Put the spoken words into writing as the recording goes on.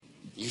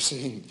You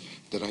saying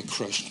that I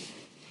crushed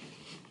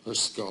her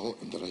skull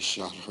and that I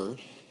shot her?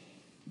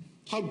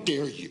 How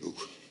dare you?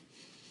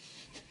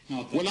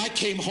 No, when I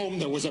came home,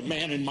 there was a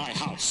man in my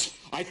house.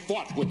 I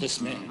fought with this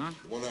man.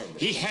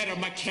 He had a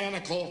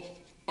mechanical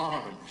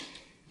arm.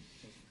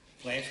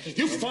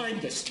 You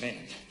find this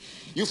man.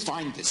 You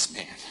find this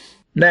man.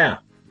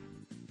 Now,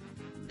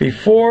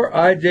 before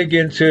I dig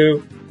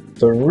into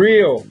the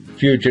real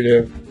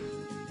fugitive,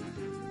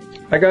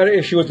 I got to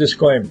issue a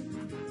disclaimer.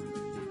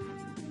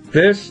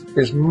 This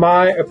is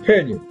my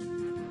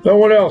opinion, no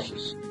one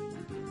else's.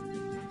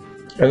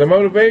 And the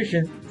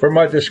motivation for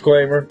my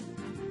disclaimer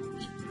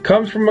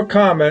comes from a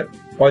comment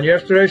on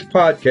yesterday's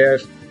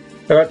podcast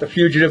about the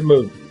Fugitive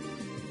movie.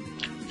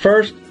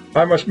 First,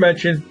 I must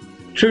mention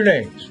two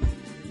names.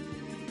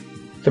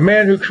 The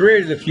man who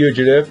created the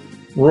Fugitive,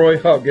 Roy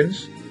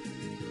Huggins,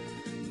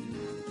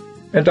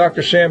 and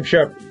Dr. Sam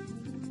Shepard,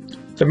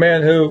 the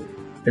man who,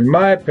 in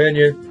my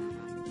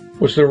opinion,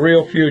 was the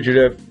real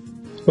fugitive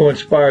who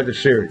inspired the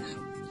series.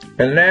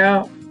 And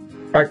now,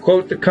 I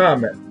quote the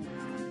comment.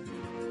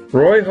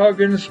 Roy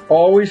Huggins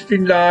always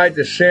denied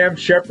the Sam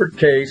Shepard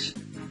case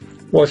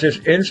was his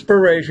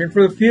inspiration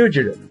for the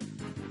Fugitive.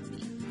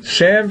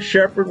 Sam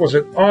Shepard was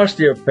an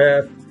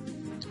osteopath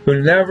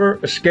who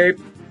never escaped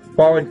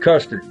while in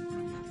custody.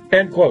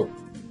 End quote.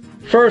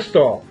 First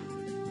off,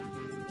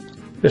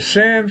 the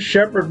Sam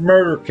Shepard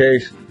murder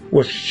case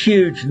was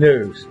huge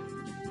news.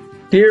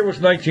 The year was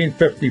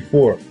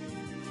 1954.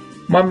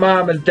 My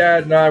mom and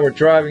dad and I were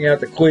driving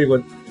out to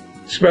Cleveland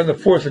to spend the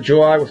 4th of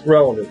July with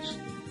relatives.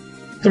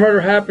 The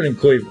murder happened in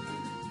Cleveland.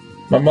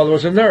 My mother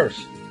was a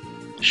nurse.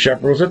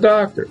 Shepard was a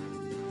doctor.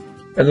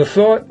 And the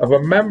thought of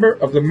a member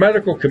of the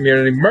medical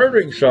community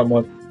murdering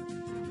someone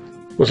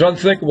was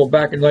unthinkable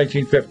back in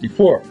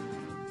 1954.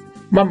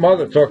 My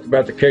mother talked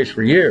about the case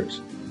for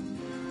years.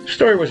 The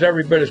story was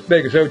every bit as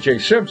big as O.J.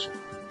 Simpson.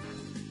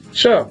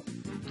 So,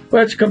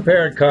 let's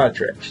compare and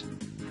contrast.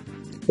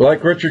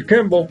 Like Richard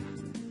Kimball,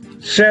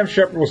 Sam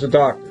Shepard was a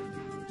doctor.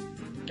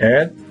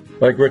 And,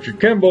 like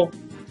Richard Kimball,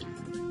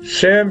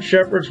 Sam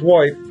Shepard's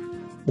wife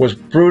was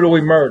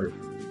brutally murdered.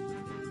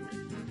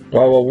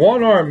 While a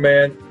one-armed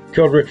man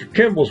killed Richard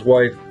Kimball's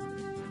wife,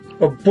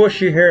 a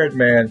bushy-haired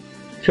man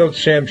killed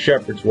Sam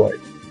Shepard's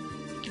wife.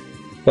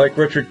 Like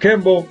Richard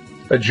Kimball,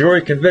 a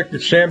jury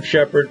convicted Sam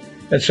Shepard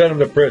and sent him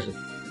to prison.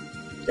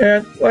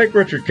 And, like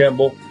Richard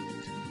Kimball,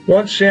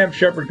 once Sam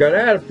Shepard got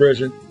out of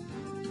prison,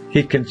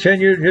 he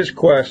continued his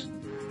quest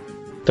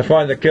to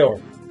find the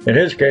killer. In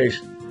his case,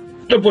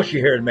 the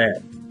bushy-haired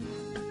man.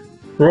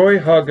 Roy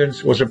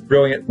Huggins was a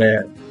brilliant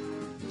man,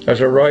 as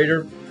a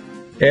writer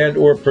and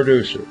or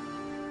producer.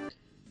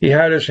 He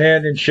had his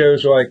hand in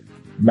shows like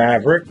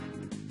Maverick,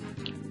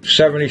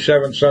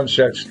 77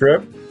 Sunset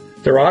Strip,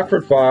 The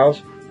Rockford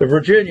Files, The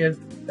Virginian,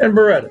 and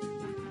Beretta.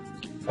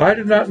 I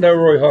did not know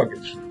Roy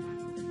Huggins.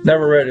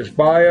 Never read his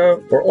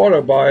bio or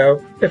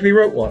autobio if he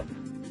wrote one.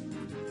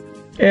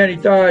 And he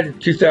died in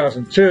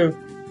 2002,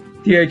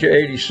 at the age of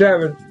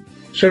 87,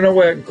 so no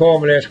way I can call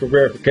him and ask for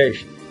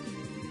verification.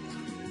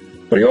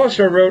 But he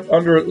also wrote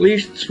under at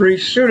least 3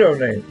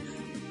 pseudonyms.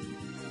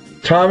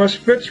 Thomas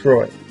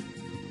Fitzroy,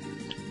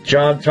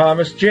 John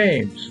Thomas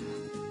James,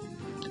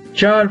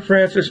 John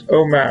Francis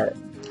O'Mara.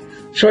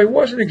 So he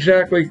wasn't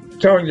exactly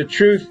telling the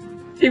truth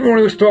even when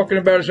he was talking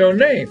about his own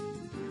name.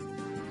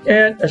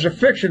 And as a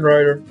fiction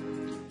writer,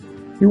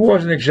 he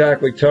wasn't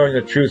exactly telling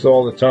the truth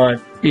all the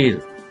time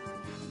either.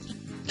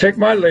 Take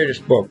my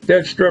latest book,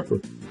 Dead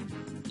Stripper.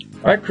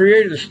 I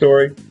created the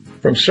story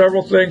from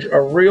several things a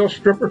real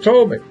stripper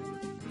told me.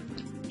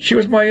 She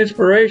was my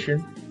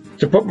inspiration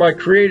to put my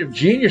creative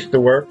genius to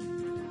work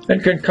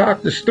and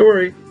concoct a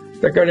story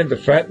that got into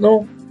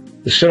fentanyl,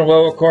 the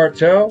Sinaloa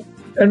cartel,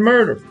 and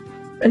murder.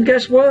 And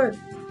guess what?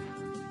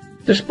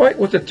 Despite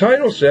what the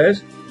title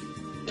says,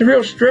 the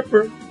real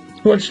stripper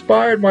who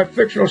inspired my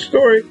fictional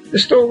story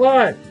is still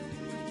alive.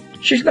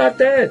 She's not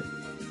dead.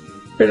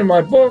 But in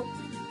my book,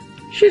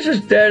 she's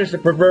as dead as the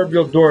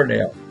proverbial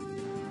doornail.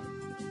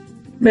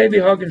 Maybe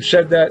Huggins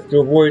said that to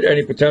avoid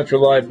any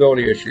potential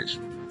liability issues.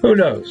 Who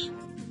knows?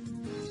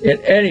 In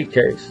any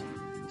case,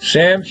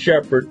 Sam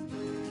Shepard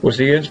was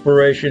the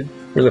inspiration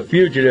for The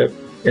Fugitive,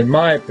 in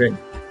my opinion.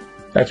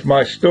 That's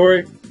my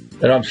story,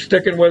 and I'm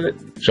sticking with it,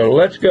 so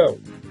let's go.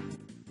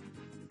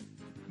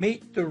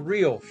 Meet the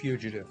real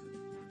fugitive.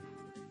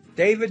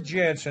 David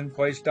Jansen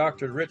plays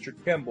Dr. Richard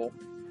Kimball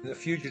in the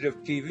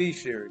Fugitive TV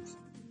series.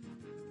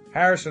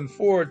 Harrison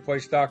Ford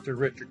plays Dr.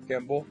 Richard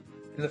Kimball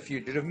in the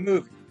Fugitive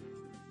movie.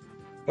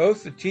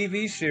 Both the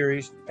TV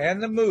series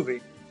and the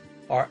movie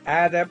are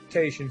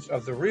adaptations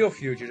of the real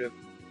fugitive,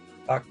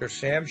 Dr.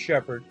 Sam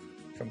Shepard,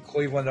 from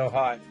Cleveland,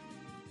 Ohio.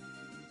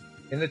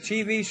 In the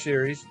TV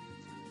series,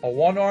 a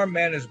one-armed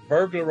man is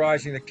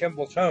burglarizing the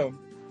Kimball's home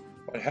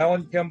when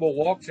Helen Kimball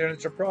walks in and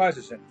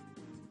surprises him.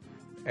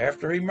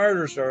 After he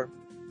murders her,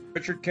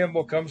 Richard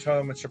Kimball comes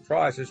home and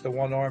surprises the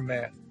one-armed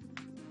man.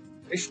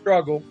 They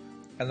struggle,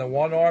 and the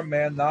one-armed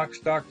man knocks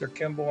Dr.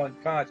 Kimball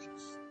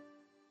unconscious.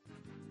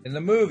 In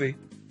the movie,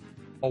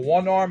 a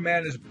one-armed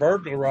man is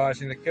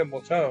burglarizing the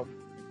Kimball's home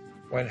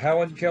when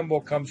Helen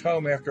Kimball comes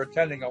home after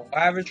attending a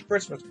lavish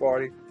Christmas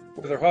party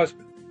with her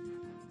husband.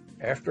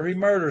 After he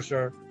murders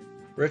her,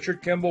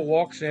 Richard Kimball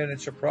walks in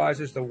and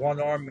surprises the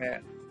one-armed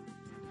man.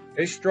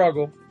 They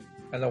struggle,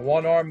 and the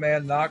one-armed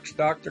man knocks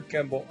Dr.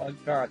 Kimball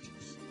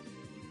unconscious.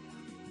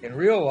 In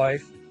real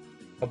life,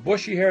 a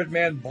bushy-haired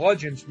man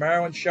bludgeons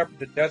Marilyn Shepard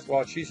to death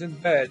while she's in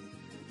bed,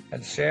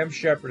 and Sam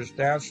Shepard is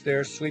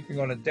downstairs sleeping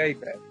on a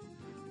daybed.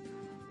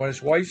 When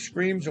his wife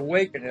screams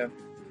awaken him,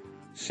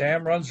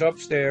 Sam runs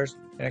upstairs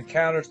and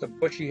encounters the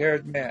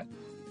bushy-haired man.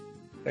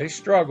 They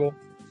struggle,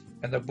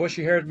 and the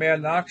bushy-haired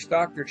man knocks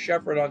Dr.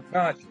 Shepard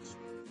unconscious,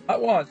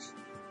 not once,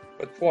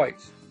 but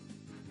twice.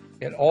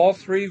 In all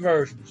three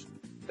versions,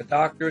 the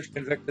doctor is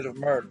convicted of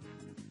murder.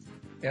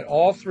 In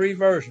all three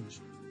versions,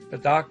 the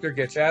doctor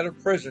gets out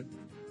of prison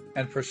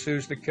and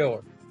pursues the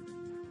killer.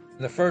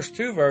 In the first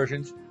two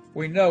versions,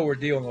 we know we're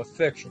dealing with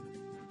fiction.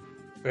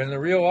 But in the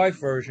real-life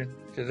version,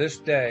 to this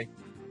day,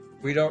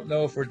 we don't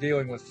know if we're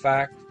dealing with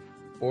fact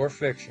or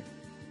fiction.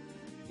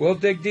 We'll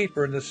dig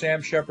deeper into the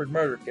Sam Shepard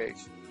murder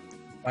case.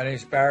 My name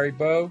is Barry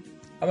Bowe.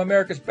 I'm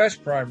America's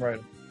best crime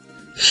writer.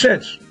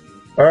 Since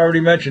I already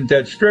mentioned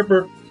Dead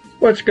Stripper,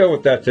 let's go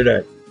with that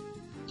today.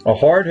 A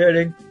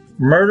hard-hitting,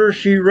 murder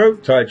she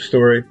wrote type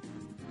story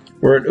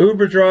where an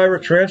Uber driver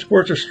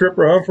transports a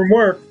stripper home from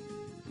work.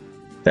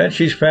 Then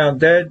she's found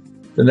dead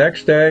the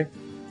next day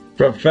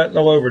from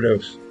fentanyl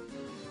overdose.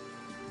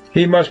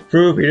 He must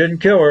prove he didn't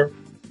kill her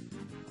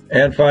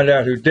and find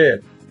out who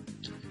did.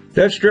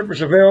 Dead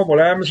Stripper's available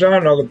at Amazon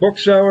and other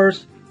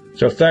booksellers,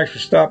 so thanks for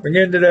stopping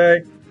in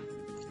today.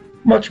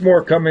 Much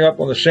more coming up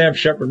on the Sam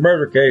Shepard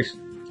murder case.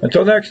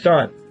 Until next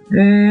time,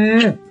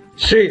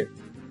 see you.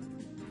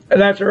 And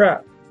that's a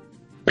wrap.